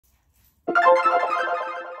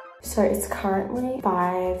So it's currently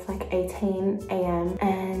 5:18 a.m.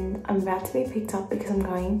 and I'm about to be picked up because I'm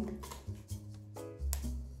going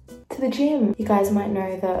to the gym. You guys might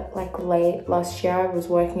know that like late last year I was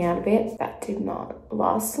working out a bit. That did not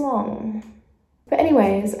last long. But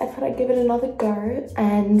anyways, I thought I'd give it another go,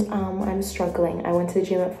 and I'm struggling. I went to the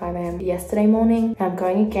gym at 5 a.m. yesterday morning, and I'm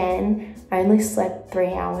going again. I only slept 3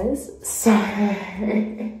 hours, so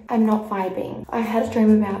I'm not vibing. I had a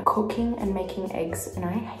dream about cooking and making eggs, and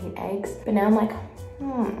I hate eggs. But now I'm like,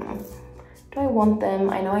 do I want them?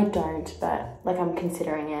 I know I don't, but like I'm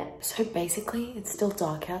considering it. So basically, it's still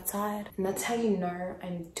dark outside, and that's how you know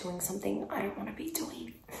I'm doing something I don't want to be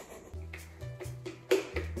doing.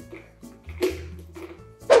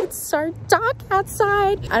 It's so dark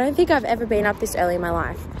outside. I don't think I've ever been up this early in my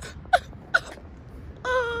life.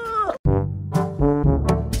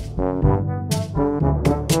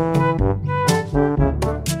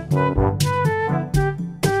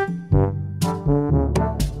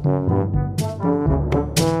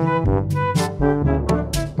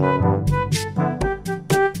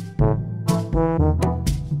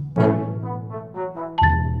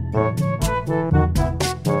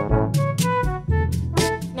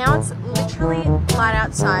 Light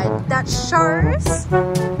outside. That shows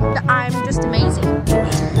that I'm just amazing.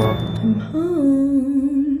 I'm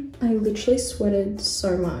home. I literally sweated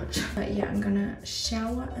so much. But yeah, I'm gonna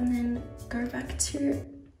shower and then go back to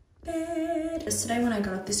bed. Yesterday when I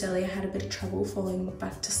got up this early, I had a bit of trouble falling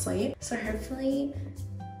back to sleep. So hopefully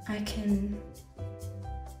I can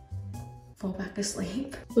fall back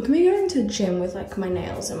asleep. Look at me going to the gym with like my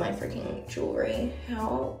nails and my freaking jewelry.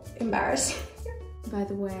 How embarrassing. By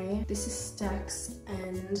the way, this is Stacks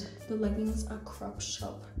and the leggings are Crop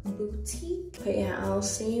Shop Boutique. But yeah, I'll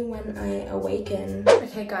see you when I awaken.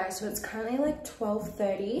 Okay guys, so it's currently like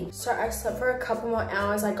 12:30. So I slept for a couple more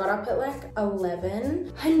hours. I got up at like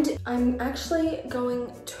 11 and I'm actually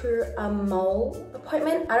going to a mole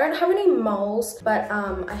appointment. I don't have any moles, but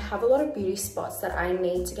I have a lot of beauty spots that I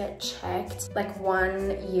need to get checked. Like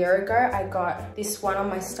 1 year ago, I got this one on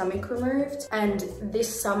my stomach removed, and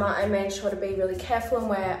this summer I made sure to be really careful and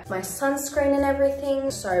wear my sunscreen and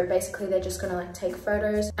everything. So basically they're just gonna like take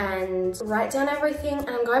photos and write down everything, and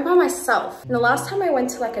I'm going by myself. And the last time I went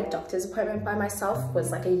to like a doctor's appointment by myself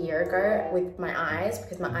was like a year ago with my eyes,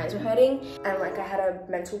 because my eyes were hurting, and like I had a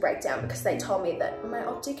mental breakdown because they told me that my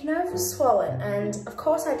optic nerve was swollen. And of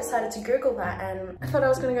course I decided to Google that, and I thought I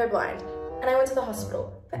was gonna go blind, and I went to the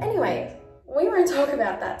hospital. But anyway, we won't talk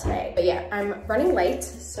about that today. But yeah, I'm running late,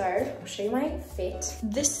 so I'll show you my fit.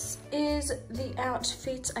 This is the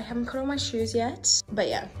outfit. I haven't put on my shoes yet, but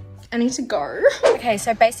yeah, I need to go. Okay,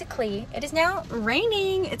 so basically it is now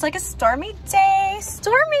raining. It's like a stormy day.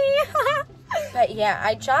 Stormy! But yeah,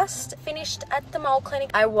 I just finished at the mole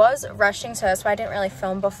clinic. I was rushing, so that's why I didn't really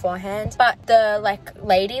film beforehand. But the like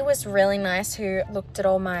lady was really nice who looked at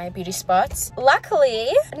all my beauty spots. Luckily,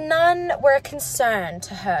 none were a concern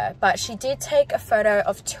to her, but she did take a photo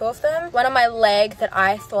of 2 of them. One on my leg that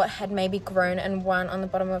I thought had maybe grown, and one on the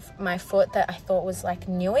bottom of my foot that I thought was like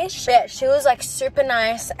newish. But yeah, she was like super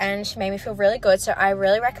nice and she made me feel really good. So I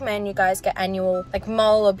really recommend you guys get annual like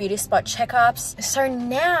mole or beauty spot checkups. So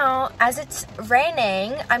now, as it's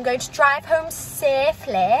raining, I'm going to drive home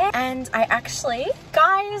safely, and I actually,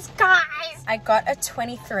 guys, I got a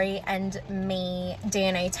 23andMe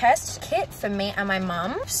DNA test kit for me and my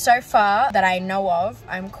mum. So far that I know of,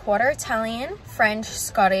 I'm quarter Italian, French,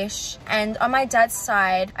 Scottish, and on my dad's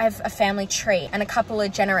side, I have a family tree. And a couple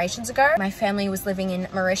of generations ago, my family was living in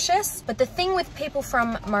Mauritius. But the thing with people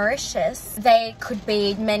from Mauritius, they could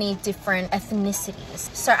be many different ethnicities.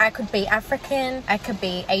 So I could be African, I could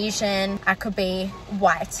be Asian, I could be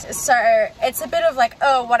white. So it's a bit of like,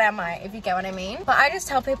 oh, what am I, if you get what I mean? But I just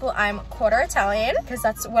tell people I'm quarter Italian because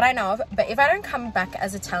that's what I know of. But if I don't come back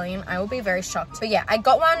as Italian, I will be very shocked. But yeah, I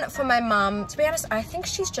got one for my mum. To be honest, I think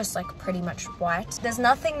she's just like pretty much white. There's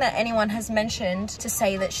nothing that anyone has mentioned to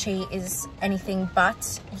say that she is anything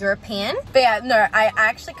but European. But yeah, no, I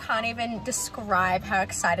actually can't even describe how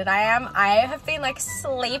excited I am. I have been like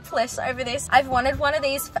sleepless over this. I've wanted one of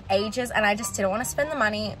these for ages and I just didn't want to spend the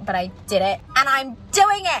money, but I did it and I'm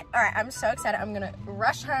doing it. All right, I'm so excited. I'm gonna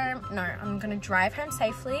rush home. No, I'm gonna drive home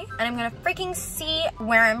safely and I'm gonna freaking see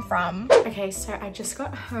where I'm from. Okay, so I just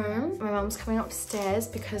got home. My mom's coming upstairs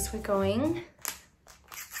because we're going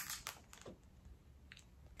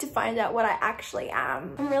to find out what I actually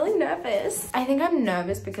am. I'm really nervous. I think I'm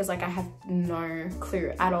nervous because like I have no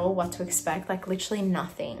clue at all what to expect, like literally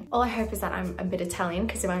nothing. All I hope is that I'm a bit Italian,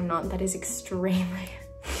 because if I'm not, that is extremely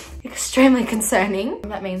concerning.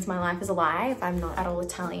 That means my life is a lie if I'm not at all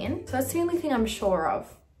Italian. So that's the only thing I'm sure of.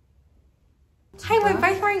 Hey, we're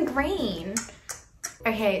both wearing green.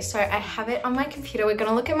 Okay, so I have it on my computer. We're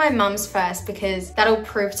gonna look at my mum's first because that'll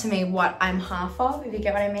prove to me what I'm half of, if you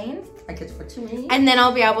get what I mean. I get what you mean. And then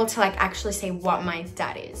I'll be able to like actually see what my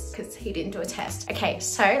dad is because he didn't do a test. Okay,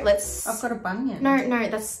 so let's... I've got a bunion. No,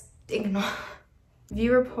 that's... Ignore.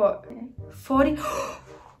 View report. 40...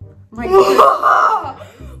 My God.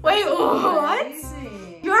 Wait, what?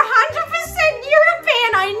 You're 100%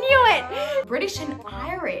 European, I knew it. British and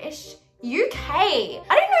Irish. UK. I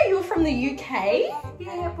didn't know you were from the UK.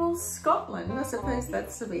 Yeah, well, Scotland. I suppose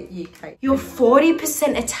that's a bit UK. You're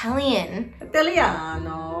 40% Italian.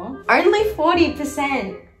 Italiano. Only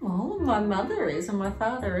 40%. Well, my mother is and my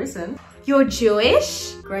father isn't. You're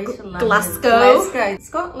Jewish. Greater London. Glasgow.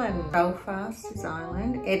 Scotland. Belfast is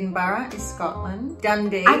Ireland. Edinburgh is Scotland.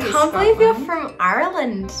 Dundee I is can't believe you're from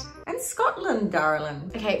Ireland. And Scotland,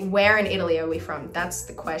 darling. Okay, where in Italy are we from? That's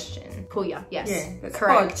the question. Puglia, yes. Yeah, that's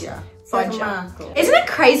correct. Foggia. Isn't it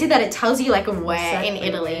crazy that it tells you like where Exactly in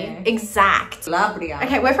Italy? where. Exact. Calabria.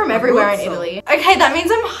 Okay, we're from everywhere in Italy. Okay, that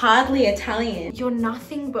means I'm hardly Italian. You're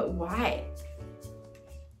nothing but white.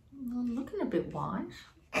 I'm looking a bit white.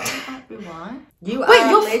 You might be white. You Wait, are a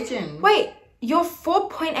you're legend. Wait, you're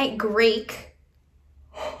 4.8 Greek.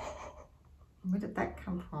 Where did that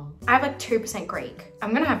come from? I have like 2% Greek.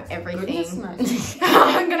 I'm gonna have everything. Goodness, no.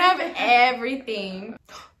 I'm gonna have everything.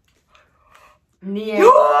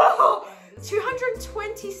 Neanderthal.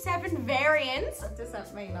 227 variants. What does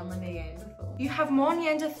that mean? I'm a Neanderthal. You have more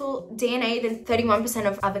Neanderthal DNA than 31%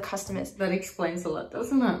 of other customers. That explains a lot,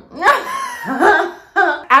 doesn't it?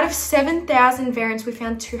 Out of 7,000 variants, we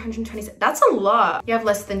found 227. That's a lot. You have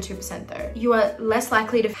less than 2% though. You are less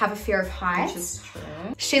likely to have a fear of heights. Which is true.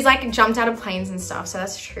 She's like jumped out of planes and stuff, so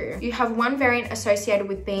that's true. You have one variant associated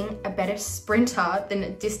with being a better sprinter than a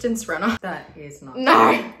distance runner. That is not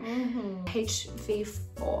No. true.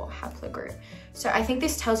 HV4 haplogroup. So I think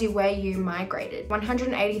this tells you where you migrated.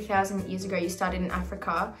 180,000 years ago, you started in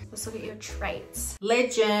Africa. Let's look at your traits.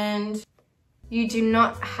 Legend. You do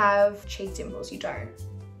not have cheek dimples, you don't.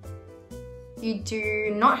 You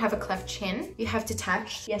do not have a cleft chin. You have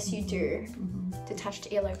detached. Yes, you do. Detached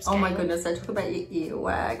earlobe scaling. Oh my goodness, I talk about your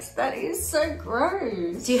earwax. That is so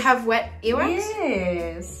gross. Do you have wet earwax?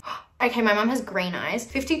 Yes. Okay, my mum has green eyes.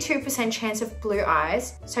 52% chance of blue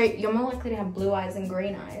eyes. So you're more likely to have blue eyes than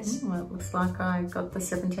green eyes. Well, it looks like I got the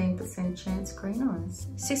 17% chance green eyes.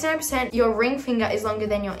 69%, your ring finger is longer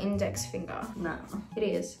than your index finger. No. It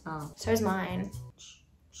is. Oh. So is mine.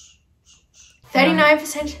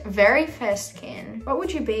 39% very fair skin. What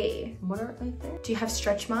would you be? Moderately fair? Do you have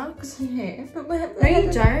stretch marks? Yeah, but No,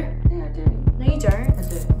 you don't. Yeah, I do. No, you don't. I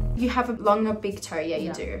do. You have a longer big toe. Yeah,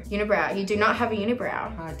 you do. Unibrow. You do not have a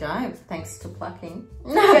unibrow. I don't, thanks to plucking.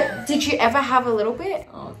 But did you ever have a little bit?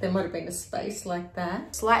 Oh, there might have been a space like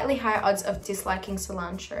that. Slightly higher odds of disliking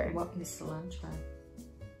cilantro. What is cilantro?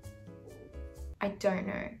 I don't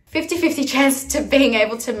know. 50-50 chance to being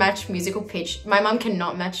able to match musical pitch. My mum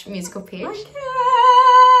cannot match musical pitch. I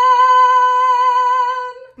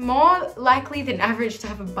can! More likely than average to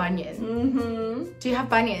have a bunion. Mm-hmm. Do you have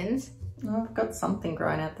bunions? No, I've got something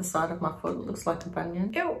growing out the side of my foot. It looks like a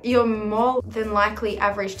bunion. Ew. You're more than likely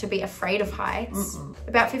average to be afraid of heights.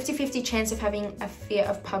 About 50-50 chance of having a fear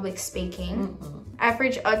of public speaking.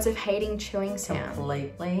 Average odds of hating chewing sound.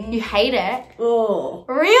 Completely. You hate it? Oh.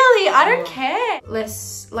 Really? I don't care.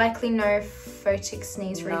 Less likely no photic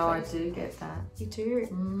sneeze reflex. No, I do get that. You do.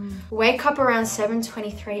 Wake up around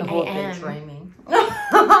 7:23 The whole been a.m. dreaming. Okay,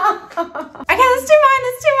 let's do mine.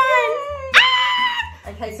 Let's do mine.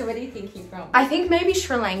 Okay, so where do you think you're from? I think maybe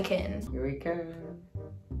Sri Lankan. Here we go.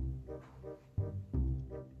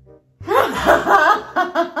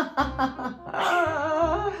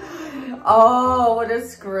 Oh, what a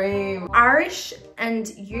scream. Irish and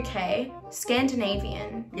UK,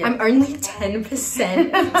 Scandinavian. Yeah. I'm only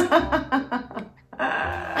 10%. I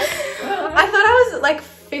thought I was like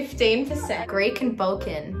 15%. Greek and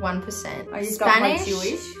Balkan, 1%. Oh, you've got my Spanish,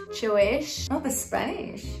 Jewish? Jewish. Oh, the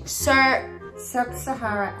Spanish. So,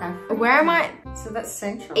 Sub-Saharan Africa. where am I? So that's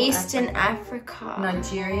Central Eastern Africa. Africa.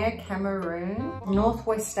 Nigeria, Cameroon,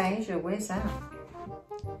 Northwest Asia. Where's that?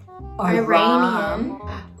 Iranian.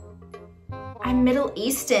 I'm Middle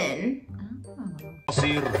Eastern.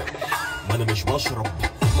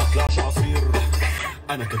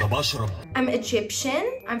 I'm Egyptian.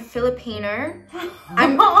 I'm Filipino.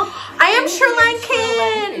 I am Sri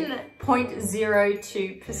Lankan.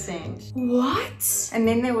 0.02%. What? And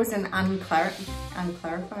then there was an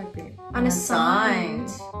unclarified bit. Unassigned.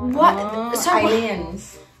 Unassigned. What? Oh, So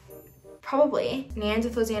aliens. Probably.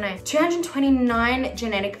 Neanderthals, you know. 229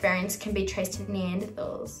 genetic variants can be traced to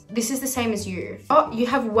Neanderthals. This is the same as you. Oh, you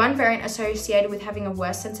have one variant associated with having a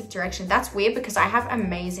worse sense of direction. That's weird because I have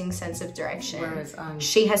amazing sense of direction. Whereas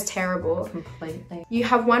she has terrible. Completely. You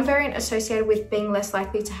have one variant associated with being less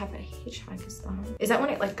likely to have a hitchhiker's thumb. Is that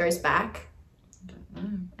when it like goes back?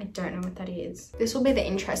 I don't know what that is. This will be the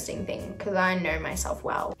interesting thing because I know myself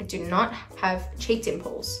well. I do not have cheek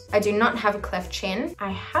dimples. I do not have a cleft chin. I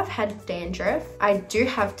have had dandruff. I do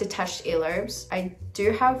have detached earlobes. I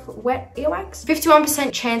do have wet earwax.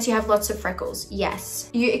 51% chance you have lots of freckles. Yes.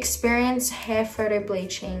 You experience hair photo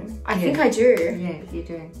bleaching. I think I do. Yeah, you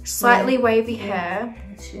do. Slightly wavy hair.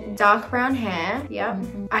 Dark brown hair. Yep.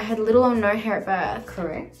 I had little or no hair at birth.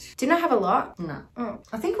 Correct. Didn't I have a lot? No.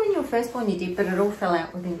 I think when you were first born you did, but it all fell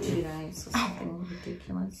out within 2 days or something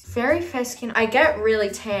ridiculous. Very fair skin. I get really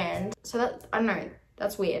tanned. So that, I don't know.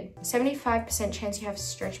 That's weird. 75% chance you have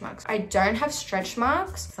stretch marks. I don't have stretch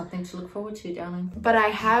marks. Something to look forward to, darling. But I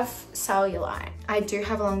have cellulite. I do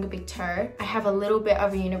have a longer big toe. I have a little bit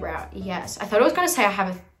of a unibrow. Yes. I thought I was going to say I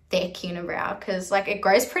have a thick unibrow because like it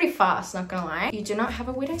grows pretty fast, not gonna lie. You do not have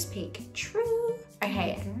a widow's peak. True.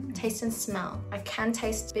 Okay, taste and smell. I can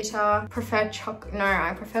taste bitter, prefer chocolate. No,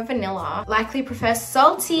 I prefer vanilla. Likely prefer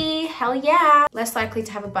salty. Hell yeah. Less likely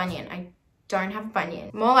to have a bunion. I don't have a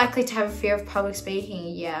bunion. More likely to have a fear of public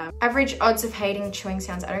speaking. Yeah. Average odds of hating chewing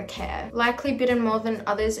sounds. I don't care. Likely bitten more than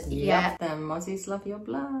others. Yeah. The mozzies love your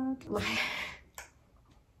blood.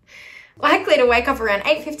 Likely to wake up around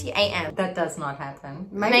 8:50 a.m. That does not happen.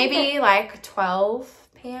 Maybe like 12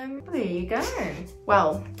 p.m. There you go.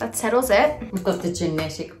 Well, that settles it. We've got the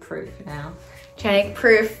genetic proof now. Genetic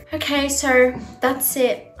proof. Okay, so that's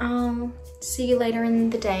it. See you later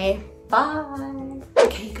in the day. Bye.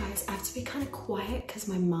 Okay, you guys, I have to be kind of quiet because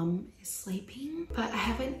my mum is sleeping, but I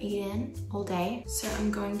haven't eaten all day. So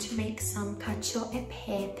I'm going to make some cacio e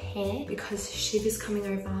pepe because Shiv is coming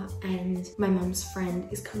over and my mum's friend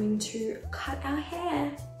is coming to cut our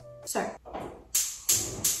hair. So,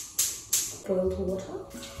 boiled water,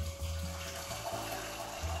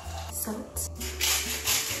 salt.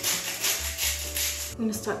 I'm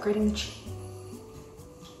gonna start grating the cheese.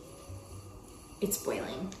 It's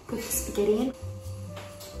boiling. Put the spaghetti in.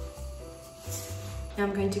 Now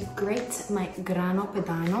I'm going to grate my grano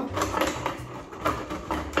padano.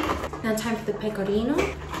 Now time for the pecorino.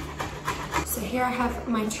 So here I have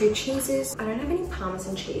my 2 cheeses. I don't have any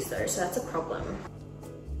Parmesan cheese though, so that's a problem.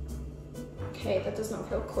 Okay, that does not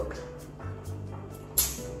feel cooked.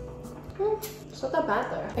 It's not that bad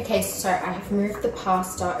though. Okay, so I have moved the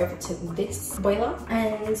pasta over to this boiler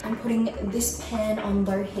and I'm putting this pan on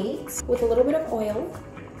low heat with a little bit of oil.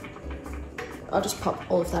 I'll just pop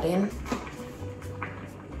all of that in.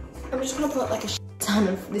 I'm just gonna put like a ton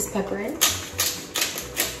of this pepper in.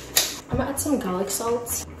 I'm gonna add some garlic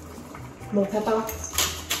salt, more pepper.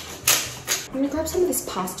 I'm gonna grab some of this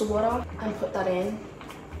pasta water and put that in.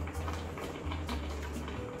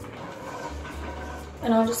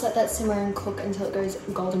 And I'll just let that simmer and cook until it goes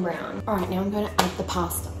golden brown. All right, now I'm gonna add the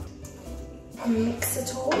pasta. Mix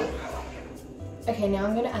it all. Okay, now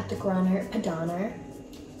I'm gonna add the grano padano.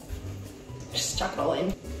 Just chuck it all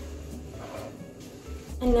in.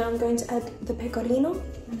 And now I'm going to add the pecorino.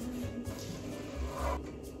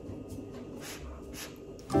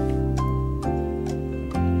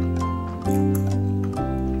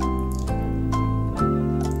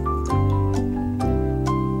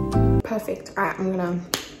 Perfect. All right, I'm gonna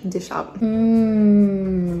dish up.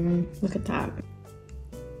 Look at that.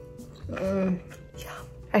 Yeah.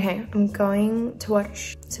 Okay, I'm going to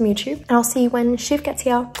watch some YouTube and I'll see you when Shiv gets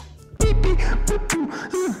here.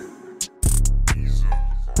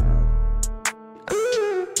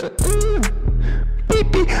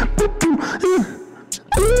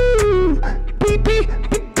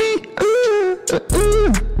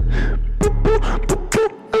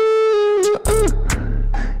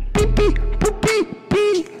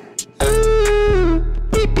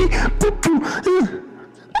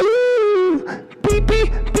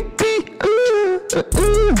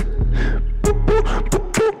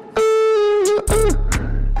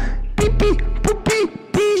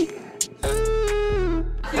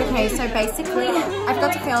 Okay, so basically, I've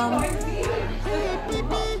got to film,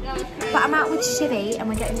 but I'm out with Shivy and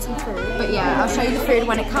we're getting some food. But yeah, I'll show you the food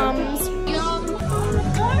when it comes.